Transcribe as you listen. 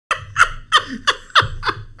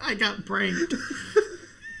I got pranked.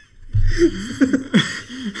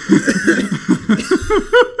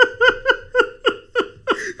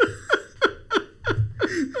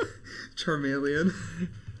 Charmeleon.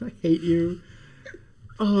 I hate you.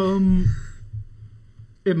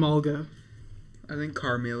 Emolga. I think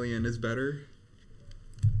Charmeleon is better.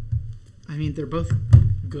 I mean, they're both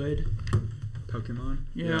good. Pokemon?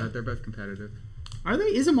 Yeah. They're both competitive. Are they?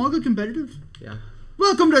 Is Emolga competitive? Yeah.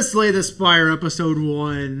 Welcome to Slay the Spire, episode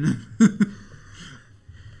 1.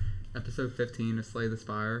 Episode 15 of Slay the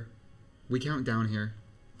Spire. We count down here.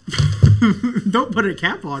 Don't put a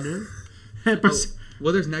cap on it.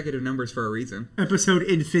 Well, there's negative numbers for a reason. Episode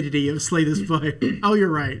infinity of Slay the Spire. Oh,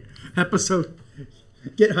 you're right. Episode...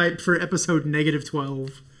 Get hyped for episode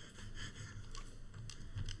 -12.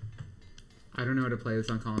 I don't know how to play this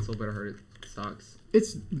on console, but I heard it sucks.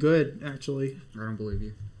 It's good, actually. I don't believe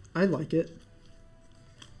you. I like it.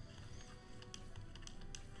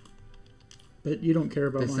 But you don't care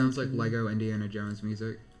about This my sounds like opinion. Lego Indiana Jones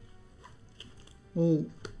music. Well,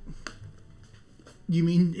 you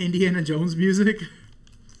mean Indiana Jones music?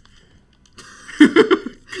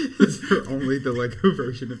 Is there only the Lego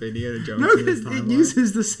version of Indiana Jones? No, in this because it timeline?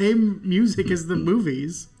 uses the same music as the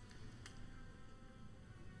movies.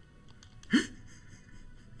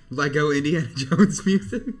 Lego Indiana Jones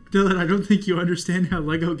music? Dylan, I don't think you understand how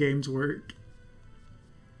Lego games work.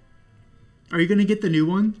 Are you going to get the new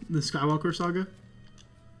one? The Skywalker Saga?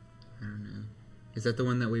 I don't know. Is that the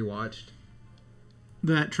one that we watched?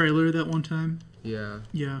 That trailer that one time? Yeah.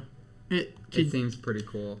 Yeah. It seems pretty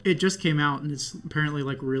cool. It just came out and it's apparently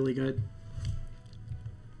like really good.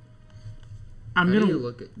 How do you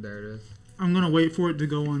look at... There it is. I'm going to wait for it to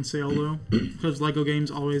go on sale though. Because Lego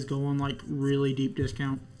games always go on like really deep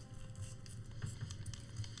discount.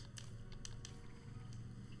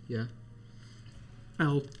 Yeah.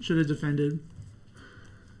 L. Should have defended.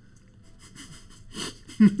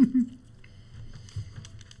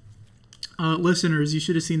 Listeners, you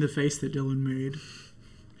should have seen the face that Dylan made.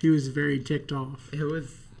 He was very ticked off. It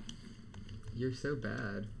was... You're so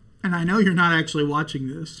bad. And I know you're not actually watching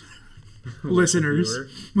this. Listeners.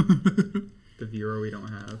 The viewer we don't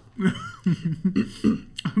have.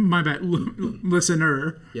 My bad.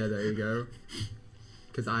 Listener. Yeah, there you go.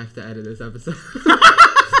 Because I have to edit this episode.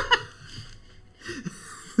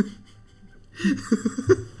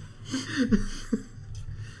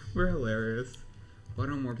 We're hilarious. Why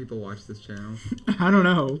don't more people watch this channel? I don't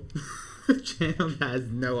know. The channel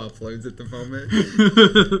has no uploads at the moment.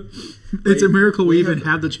 It's a miracle we even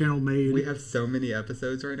have the channel made. We have so many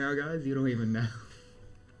episodes right now, guys. You don't even know.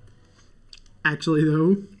 Actually,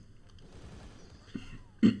 though.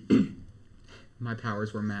 My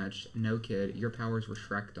powers were matched. No, kid. Your powers were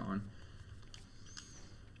Shrek'd on.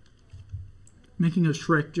 Making a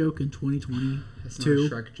Shrek joke in 2020. It's not a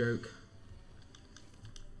Shrek joke.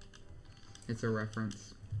 It's a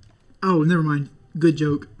reference. Oh, never mind. Good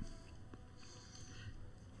joke.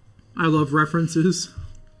 I love references.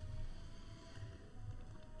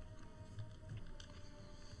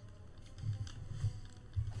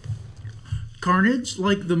 Carnage,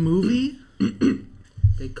 like the movie?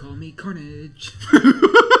 They call me Carnage.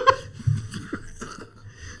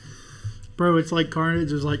 Bro, it's like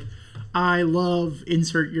Carnage is like, I love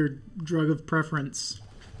insert your drug of preference.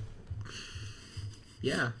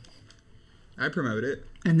 Yeah. I promote it.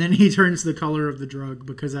 And then he turns the color of the drug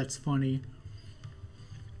because that's funny.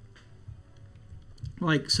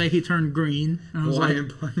 Like, say he turned green. And I was Hawaiian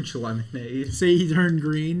like, Punch lemonade. say he turned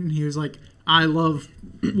green. He was like, I love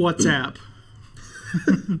WhatsApp.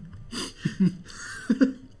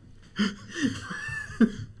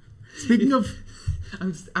 Speaking of...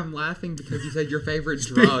 I'm laughing because you said your favorite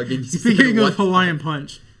drug. And you speaking said of Hawaiian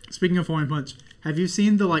Punch. Speaking of Hawaiian Punch. Have you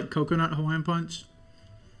seen the, like, coconut Hawaiian Punch?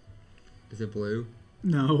 Is it blue?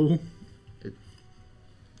 No.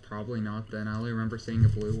 Probably not then. I only remember seeing a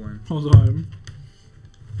blue one. Hold on.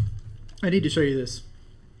 I need to show you this.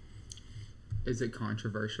 Is it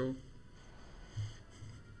controversial?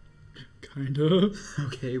 Kinda.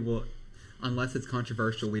 Okay, well, unless it's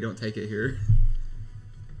controversial, we don't take it here.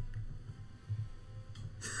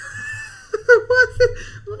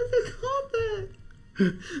 What's it called that?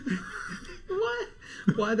 What?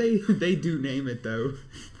 Why they do name it though?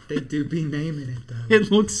 They do be naming it though.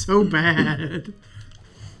 It looks so bad.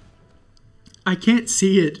 I can't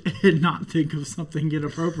see it and not think of something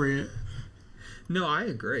inappropriate. No, I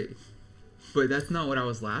agree. But that's not what I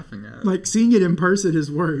was laughing at. Like, seeing it in person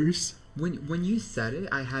is worse. When you said it,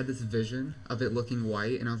 I had this vision of it looking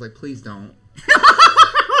white, and I was like, please don't.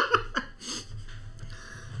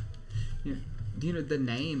 You know, the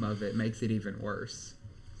name of it makes it even worse.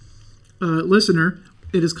 Listener,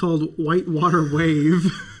 It is called Whitewater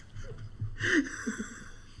Wave.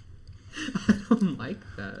 I don't like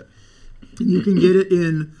that. And you can get it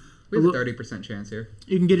in... We have a 30% chance here.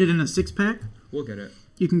 You can get it in a 6-pack. We'll get it.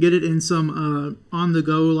 You can get it in some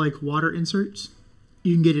on-the-go, like, water inserts.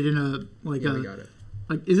 You can get it in a, like, we got it.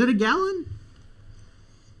 Like, is it a gallon?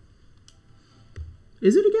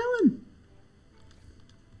 Is it a gallon?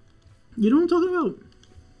 You know what I'm talking about?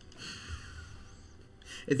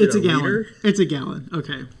 It's a gallon. Liter? It's a gallon.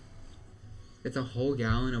 Okay. It's a whole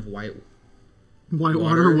gallon of Whitewater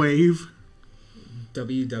water. Wave.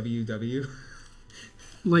 WWW.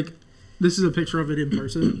 Like, this is a picture of it in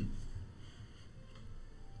person.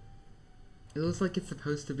 It looks like it's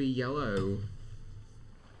supposed to be yellow.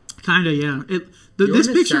 Kinda, yeah. This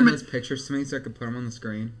picture. Send those pictures to me so I can put them on the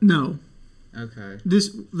screen. No. Okay.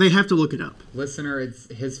 They have to look it up. Listener,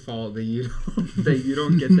 it's his fault that you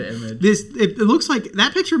don't get the image. It looks like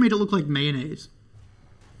that picture made it look like mayonnaise.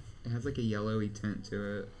 It has like a yellowy tint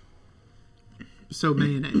to it. So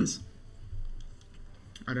mayonnaise.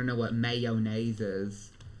 I don't know what mayonnaise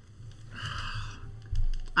is.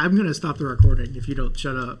 I'm gonna stop the recording if you don't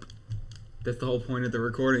shut up. That's the whole point of the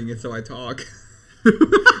recording, is so I talk.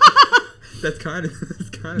 That's kind of.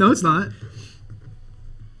 No, it's not.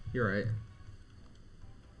 You're right.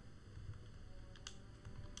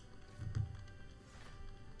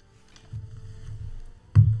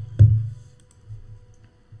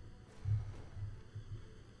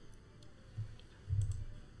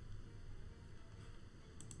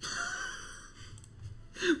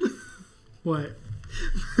 What?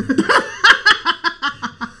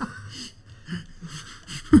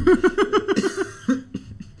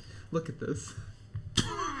 Look at this.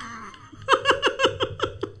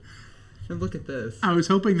 And look at this. I was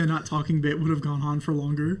hoping the not talking bit would have gone on for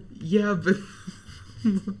longer. Yeah, but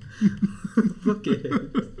look at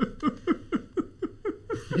it.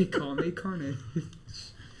 They call me Carnage.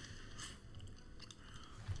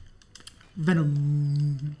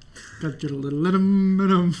 Venom. Got a little venom.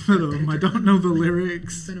 I don't know the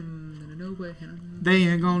lyrics. Venom, I know what hit 'em. They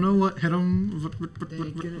ain't gonna know what hit 'em.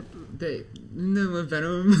 They know what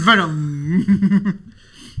Venom. Venom.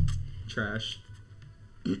 Trash.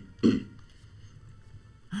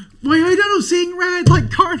 Why I don't seeing red like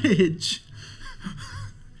Carnage?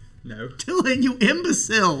 No. Dylan, you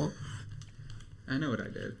imbecile. I know what I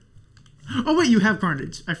did. Oh wait, you have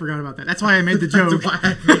Carnage. I forgot about that. That's why I made the joke. That's why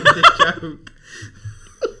I made the joke.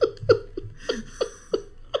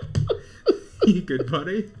 You good,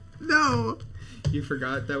 buddy? No. You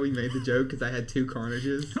forgot that we made the joke because I had 2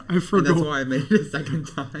 Carnages? I forgot. And that's why I made it a second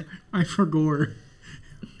time. I forgot.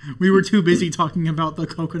 We were too busy talking about the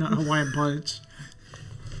coconut Hawaiian punch.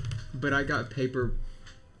 But I got paper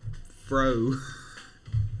fro.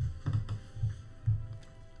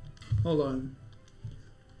 Hold on.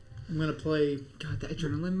 I'm gonna play. God, the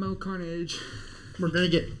adrenaline mo Carnage. We're gonna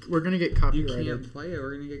get You copyrighted. can't play it.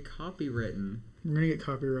 We're gonna get copywritten. We're gonna get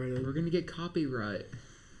copyrighted. We're gonna get copyright.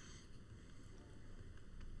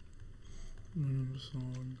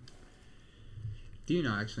 Song. Do you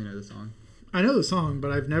not actually know the song? I know the song,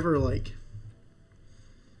 but I've never I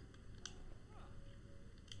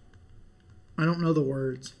don't know the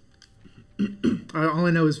words. All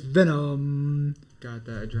I know is Venom. Got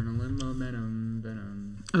that adrenaline momentum,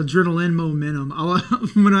 Venom. Adrenaline momentum.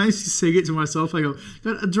 When I sing it to myself, I go,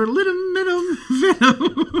 got adrenaline momentum, Venom.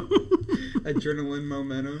 Adrenaline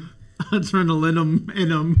momentum. Adrenaline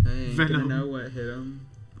momentum, I ain't Venom. gonna know what hit them.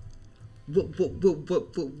 What,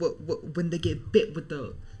 when they get bit with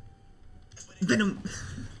the Venom.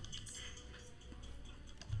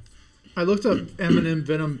 I looked up Eminem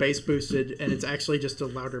Venom bass boosted, and it's actually just a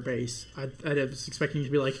louder bass. I was expecting it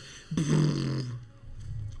to be like...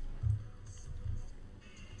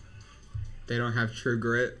 They don't have true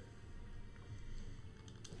grit.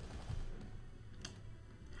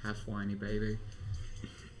 Half whiny baby.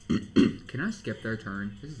 Can I skip their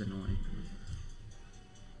turn? This is annoying.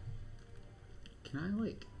 Can I,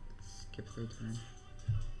 skip their turn?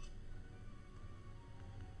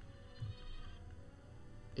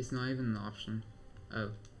 It's not even an option.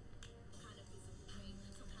 Oh.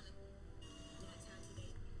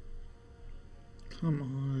 Come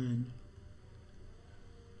on.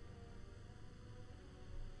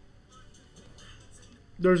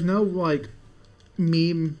 There's no,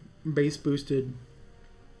 meme bass boosted.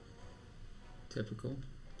 Typical.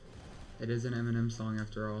 It is an Eminem song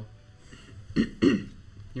after all.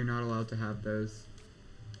 You're not allowed to have those.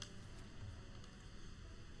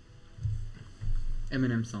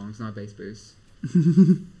 Eminem songs, not bass boost.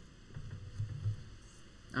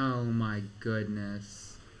 Oh my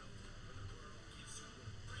goodness.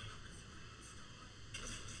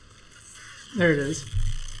 There it is.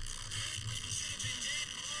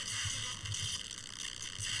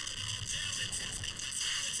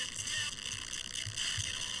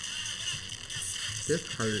 This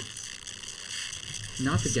hurts.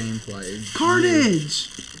 Not the gameplay. Carnage!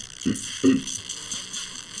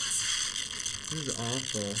 This is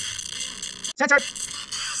awful. Censor!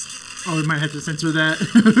 Oh, we might have to censor that.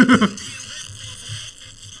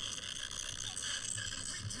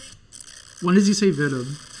 When does he say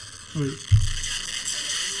Venom? Oh, wait.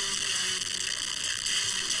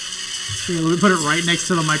 Yeah, let me put it right next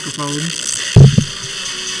to the microphone.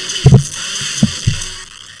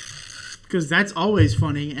 Because that's always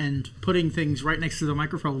funny, and putting things right next to the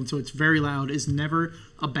microphone so it's very loud is never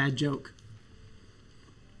a bad joke.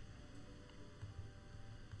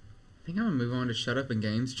 I think I'm gonna move on to Shut Up and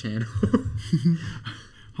Games channel.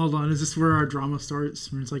 Hold on, is this where our drama starts?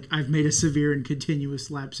 Where it's like, I've made a severe and continuous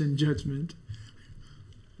lapse in judgment.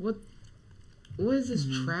 What is this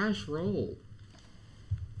trash roll?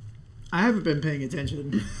 I haven't been paying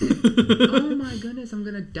attention. Oh my goodness, I'm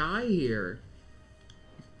gonna die here.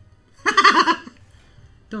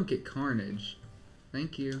 Don't get carnage.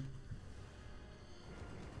 Thank you.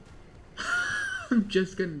 I'm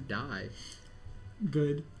just gonna die.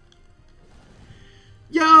 Good.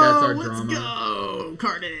 Yo, That's our let's drama. go!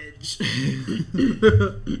 Carnage!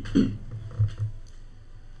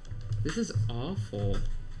 This is awful.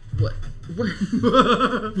 What? Where?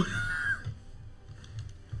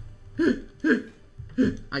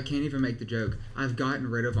 I can't even make the joke. I've gotten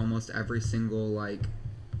rid of almost every single, like,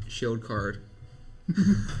 shield card.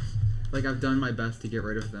 Like, I've done my best to get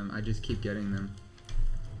rid of them. I just keep getting them.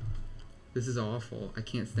 This is awful. I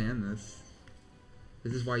can't stand this.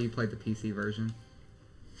 This is why you played the PC version.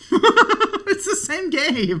 It's the same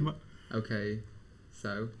game! Okay,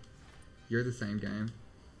 so, you're the same game.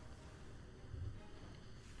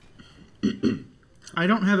 I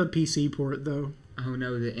don't have a PC port, though. Oh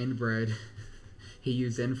no, the inbred. He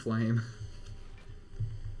used Inflame.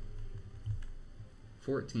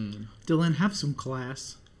 14. Dylan, have some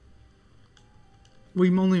class. We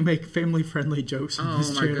only make family-friendly jokes on this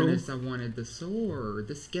channel. Oh my goodness, I wanted the sword.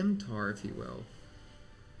 The Skimtar, if you will.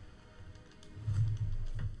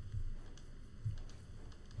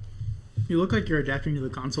 You look like you're adapting to the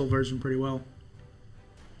console version pretty well.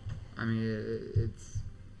 I mean,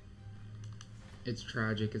 it's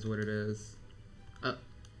tragic is what it is.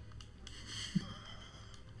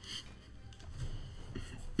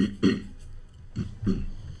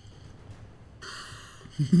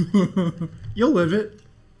 You'll live it.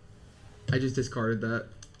 I just discarded that.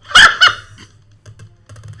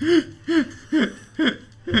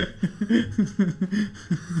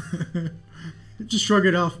 Just shrug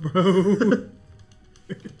it off, bro.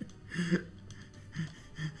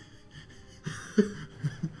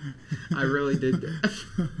 I really did that.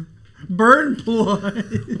 Burn blood.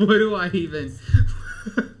 What do I even...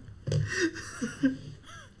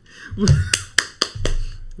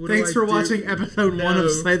 Thanks for watching episode 1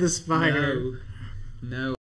 of Slay the Spire. No.